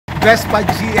Vespa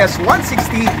GS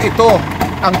 160. Ito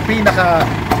ang pinaka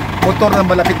motor na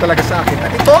malapit talaga sa akin.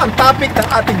 At ito ang topic ng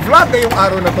ating vlog ngayong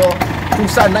araw na to, kung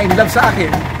saan na-inlove sa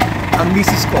akin ang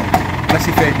misis ko na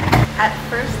si Freddy. At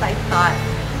first I thought,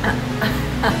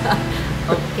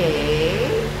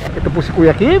 okay. Ito po si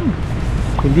Kuya Kim.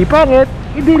 Hindi pangit,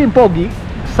 hindi rin pogi,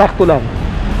 sakto lang.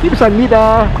 Kim san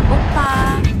nida.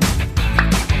 Opa!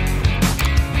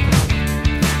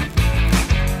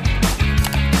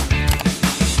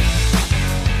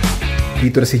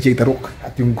 Dito na si Jay Taruk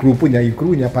at yung grupo niya, yung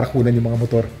crew niya para kunan yung mga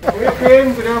motor. Kuya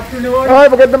Kim, good afternoon. Ay,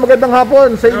 magandang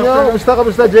hapon sa inyo.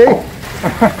 Kamusta Jay?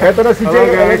 Ito na si Jay.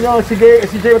 Alam nyo, si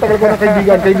Jay matagal ko ng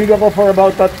kaibigan. Kaibigan ko for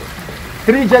about 3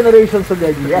 generations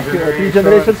already. 3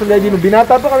 generations already. Nung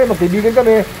binata pa kami, magkaibigan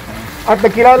kami. At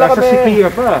nagkilala kami. Si Kuya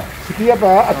pa. Si Kuya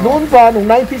pa. At noon pa, nung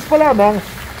 90s pa lamang,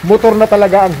 motor na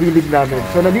talaga ang hilig namin.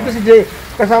 So nandito si Jay,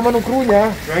 kasama ng crew niya.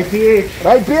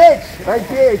 Ride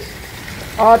PH!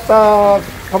 At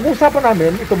pag-usapan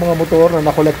namin itong mga motor na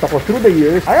nakolekta ko through the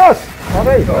years. Ayos!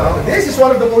 Okay. This is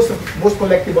one of the most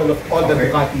collectible of all the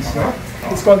Ducatis, no?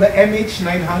 It's called the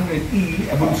MH900E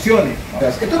Evoluzione.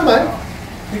 Yes. Ito naman,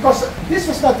 because this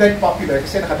was not very popular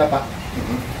kasi nakatapa.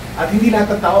 At hindi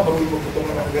lahat ng tao marunong magputong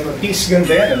ng mga gano'n. Is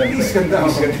ganda yan. Is ganda.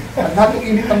 At lahat ng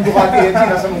init ng Ducati yan,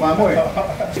 nasa mukha mo eh.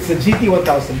 It's a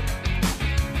GT1000.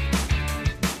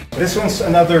 This one's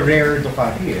another rare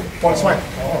Ducati eh. Paul Smart.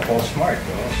 Oh, Paul Smart.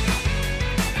 Oh.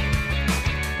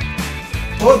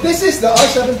 So this is the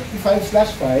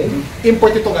R75/5.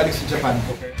 Import ito galing sa Japan.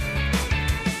 Okay.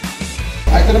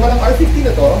 Ito naman ang R50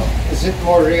 na to. Is it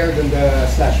more rare than the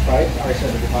 /5,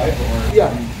 R75? Or?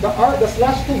 Yeah, the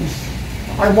 /2s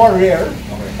are more rare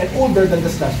and older than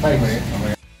the /5s.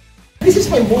 Okay. This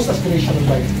is my most aspirational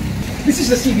bike. This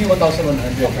is the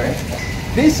CB1100. Okay.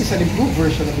 This is an improved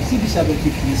version of the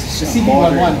CB750s, the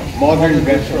CB11. Modern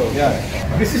retro. Yeah.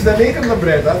 This is the latest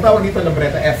Lambretta. Ang tawag dito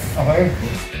Lambretta F. Okay.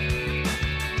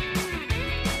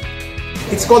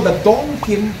 It's called the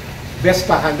Dongkin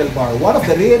Vespa handlebar. One of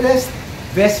the rarest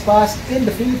Vespas in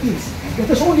the Philippines. If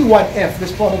there's only one F,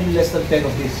 there's probably less than 10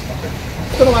 of this.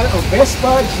 Ito naman ang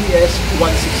Vespa GS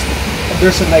 160.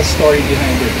 There's a nice story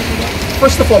behind it.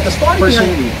 First of all, the story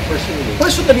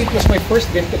Personally, it was my first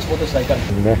vintage motorcycle.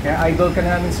 Kaya idol ka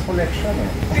namin sa collection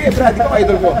eh. Brad, ikaw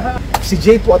idol ko. Si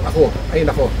Jay po at ako, ayun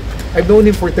ako. I've known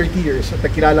him for 30 years. At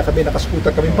nagkilala kami,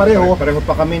 nakascooter kami pareho. Pareho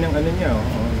pa kami ng ano niya.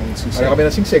 Pareho kami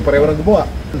ng singseg, pareho nang gumawa.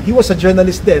 He was a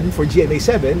journalist then for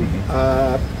GMA7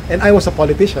 and I was a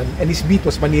politician and his beat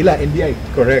was Manila, NBI.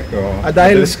 Correct.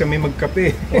 Dahil kami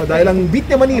magkape. Dahil ang beat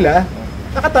niya Manila,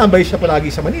 nakatambay siya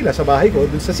palagi sa Manila, sa bahay ko,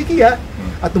 dun sa Sikia.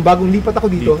 At nung bagong lipat ako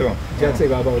dito, dyan sa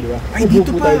ibabaw, di ba? Ay, dito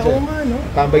pa, oo nga, no?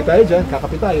 Tambay tayo dyan,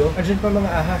 kakapit tayo. Diyan pa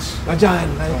mga ahas. Dyan,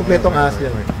 kompletong ahas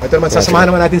yan. Ito naman, sasamahan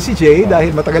naman natin si Jay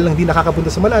dahil matagal lang di nakakapunta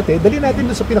sa Malate. Dali natin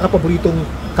dun sa pinakapaboritong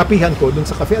kapihan ko, dun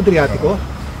sa Cafe Adriatico.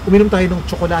 Uminom tayo ng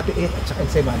tsokolate at saka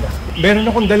ensaymada. Meron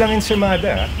akong dalang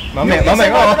ensaymada. Mamaya.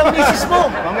 Ensaymada ng misis mo!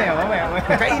 Mamaya.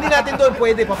 Kainin natin doon,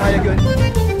 pwede, papayag yun.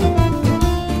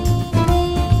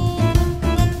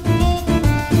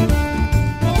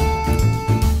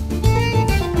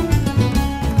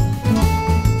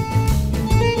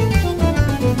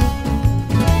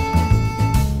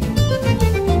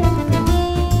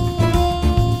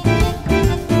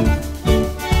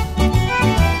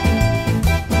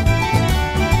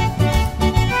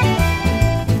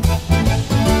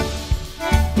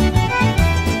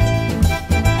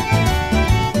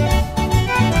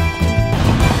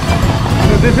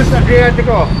 This is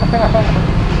Atienza.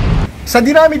 Sa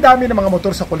dinami-dami ng mga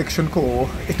motor sa koleksyon ko,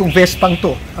 itong Vespang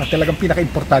to ang talagang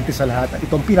pinaka-importante sa lahat at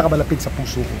itong pinakamalapit sa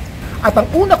puso ko. At ang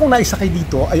una kong naisakay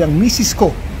dito ay ang misis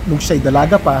ko nung siya'y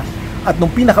dalaga pa at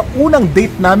nung pinaka-unang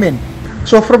date namin.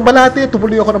 So from Malate,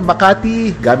 tumuloy ako ng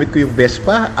Makati, gamit ko yung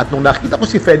Vespa at nung nakita ko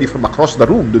si Freddy from across the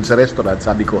room dun sa restaurant,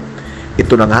 sabi ko,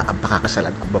 ito na nga ang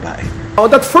pakakasalan kong babae.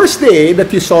 On that first day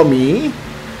that you saw me,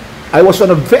 I was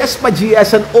on a Vespa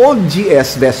GS, an old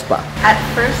GS Vespa. At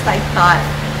first I thought,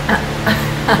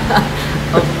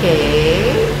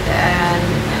 okay, and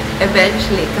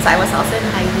eventually, because I was also in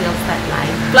high heels that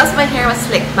night, plus my hair was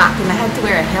slicked back and I had to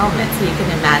wear a helmet, so you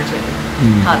can imagine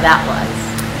how that was.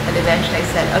 And eventually I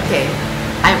said, okay,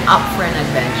 I'm up for an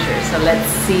adventure, so let's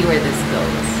see where this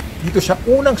goes. Dito siya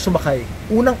unang sumakay.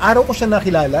 Unang araw ko siya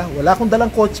nakilala, wala akong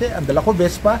dalang kotse, ang dala ko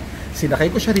Vespa.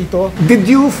 Sinakay ko siya rito. Did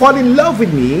you fall in love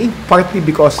with me? Partly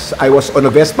because I was on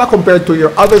a Vespa compared to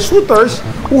your other suitors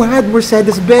who had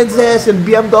Mercedes-Benzes and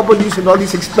BMWs and all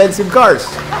these expensive cars.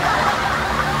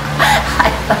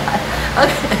 I thought,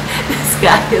 okay, this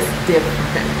guy is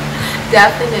different.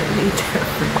 Definitely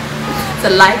different.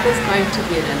 So life is going to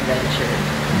be an adventure.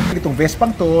 nitong Vespang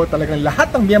to. Talagang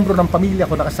lahat ng miyembro ng pamilya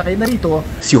ko nakasakay na rito.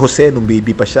 Si Jose, nung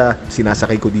baby pa siya,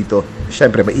 sinasakay ko dito.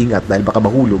 Siyempre, maingat dahil baka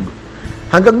mahulog.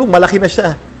 Hanggang nung malaki na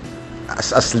siya,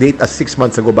 as late as 6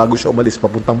 months ago, bago siya umalis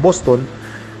papuntang Boston,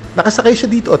 nakasakay siya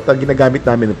dito at ginamit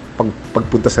namin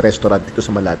pagpunta sa restaurant dito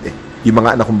sa Malate. Yung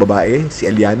mga anak kong babae, si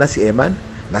Eliana, si Eman,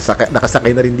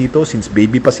 nakasakay na rin dito since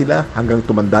baby pa sila, hanggang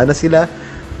tumanda na sila.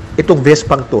 Itong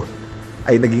Vespang to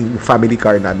ay naging family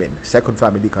car namin, second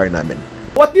family car namin.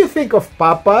 What do you think of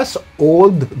Papa's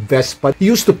old Vespa? He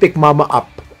used to pick Mama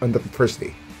up on the first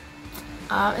day.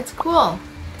 It's cool.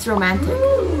 It's romantic.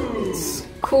 It's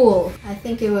cool. I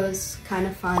think it was kind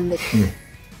of fun.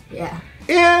 Yeah.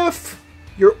 If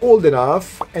you're old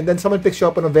enough and then someone picks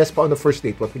you up on a Vespa on the first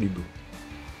date, what will you do?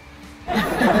 I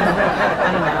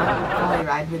don't know. Probably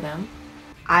ride with them.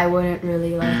 I wouldn't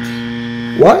really like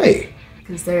Why?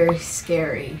 because they're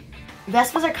scary.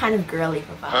 Vespas are kind of girly,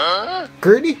 Papa.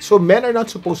 Girly? So men are not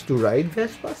supposed to ride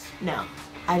Vespas? No,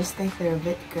 I just think they're a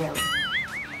bit girly.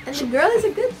 And the girl is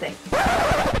a good thing.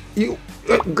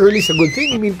 Girly is a good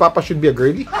thing? You mean Papa should be a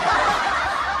girly?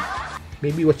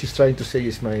 Maybe what she's trying to say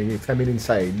is my feminine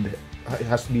side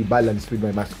has to be balanced with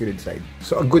my masculine side.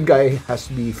 So a good guy has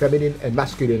to be feminine and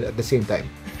masculine at the same time.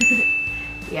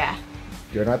 Yeah.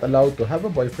 You're not allowed to have a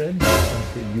boyfriend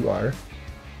until you are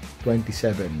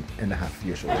 27 and a half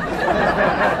years old.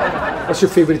 What's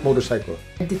your favorite motorcycle?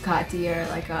 A Ducati or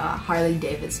like a Harley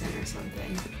Davidson or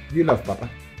something. Do you love Papa?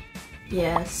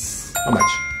 Yes. How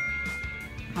much?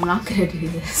 I'm not gonna do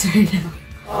this right now.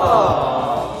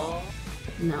 Aww.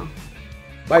 No.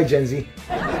 Bye, Gen Z.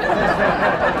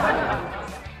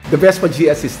 The Vespa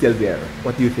GS is still there.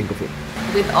 What do you think of it?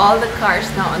 With all the cars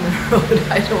now on the road,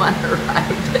 I don't want to ride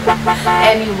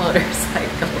any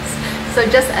motorcycles. So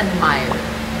just admire it.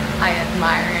 I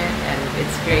admire it, and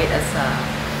it's great as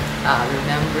a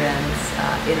remembrance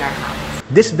in our house.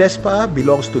 This Vespa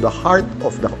belongs to the heart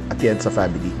of the Atienza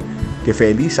family. Kay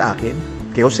Feli, sa akin,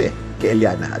 kay Jose, kay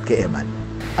Eliana, at kay Eman.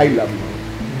 I love you.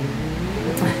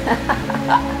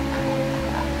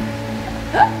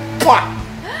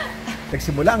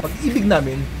 Nagsimula ang pag-ibig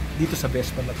namin dito sa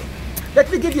Vespa na to. Let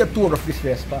me give you a tour of this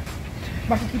Vespa.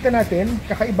 Makikita natin,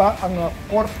 kakaiba ang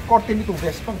korte nitong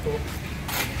Vespa to.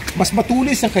 Mas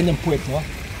matulis ang kanyang puwet, no?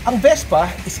 Ang Vespa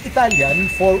is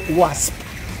Italian for wasp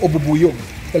o bubuyog.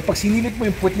 Dahil pag sinilip mo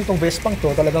yung puwet nitong Vespang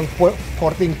to, talagang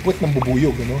korteng puwet ng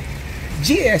bubuyog, no?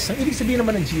 GS, ang ibig sabihin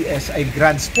naman ng GS ay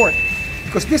Grand Sport.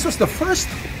 Because this was the first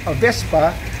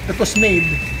Vespa that was made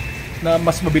na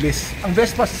mas mabilis. Ang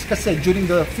Vespa kasi during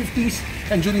the 50s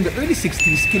and during the early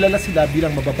 60s, kilala sila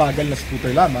bilang mababagal na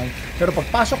scooter lamang. Pero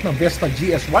pagpasok ng Vespa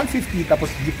GS 150 tapos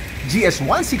GS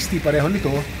 160 pareho nito,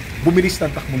 bumilis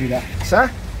ng takbo nila. Isa,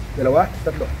 dalawa,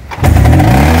 tatlo.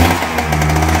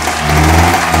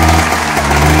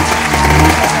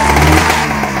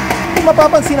 Kung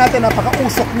mapapansin natin,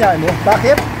 napakausok niya, no?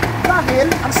 Bakit? Dahil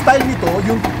ang style nito,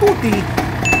 yung tutti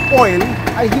oil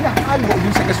ay hinahalo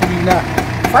yung sa gasolina.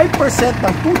 5%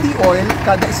 ng tutti oil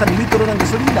kada 1 litro ng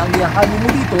gasolina ang hinahalo mo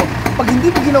dito. Pag hindi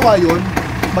mo ginawa yun,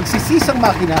 magsisisang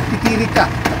makina, titirik ka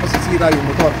at masisira yung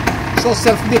motor. So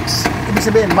self-mix, ibig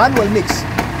sabihin manual mix.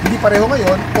 Hindi pareho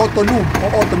ngayon, auto-lube o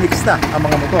auto-mix na ang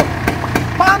mga motor.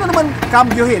 Paano naman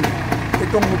kambyohin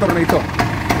itong motor na ito?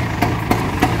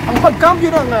 Ang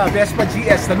pagkambyo ng Vespa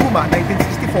GS na luma,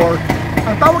 1964,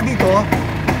 ang tawag dito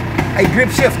ay grip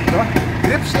shift, no?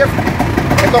 Grip shift.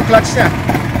 Ito ang clutch niya.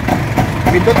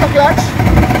 Pindot ng clutch.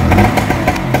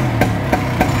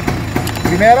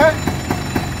 Primera,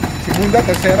 segunda,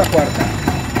 tercera, cuarta.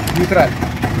 Neutral.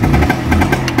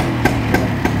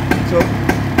 So,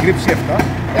 grip shift, no?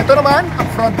 Ito naman, ang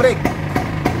front brake.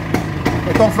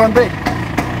 Ito ang front brake.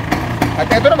 At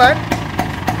ito naman,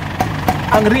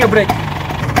 ang rear brake.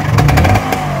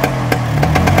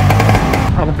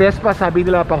 Ang Vespa, sabi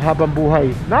nila, panghabang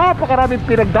buhay. Napakaraming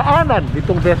pinagdaanan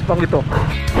nitong Vespang ito.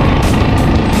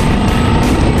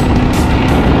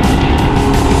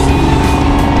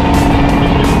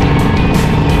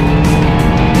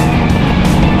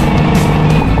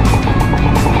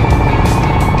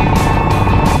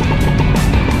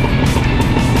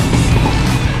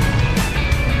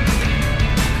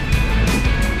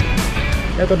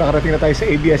 Ito, nakarating na tayo sa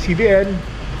ABS-CBN.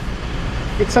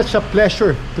 It's such a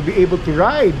pleasure to be able to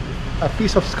ride a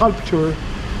piece of sculpture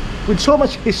with so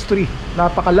much history.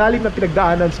 Napakalalim na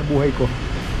pinagdaanan sa buhay ko.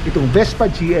 Itong Vespa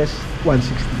GS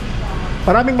 160.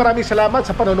 Maraming salamat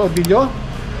sa panonood ninyo.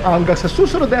 Hanggang sa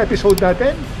susunod na episode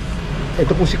natin.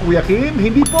 Ito po si Kuya Kim.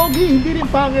 Hindi pogi, hindi rin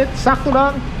pangit. Sakto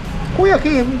lang. Kuya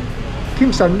Kim.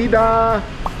 Kim Sanmida.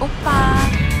 Opa!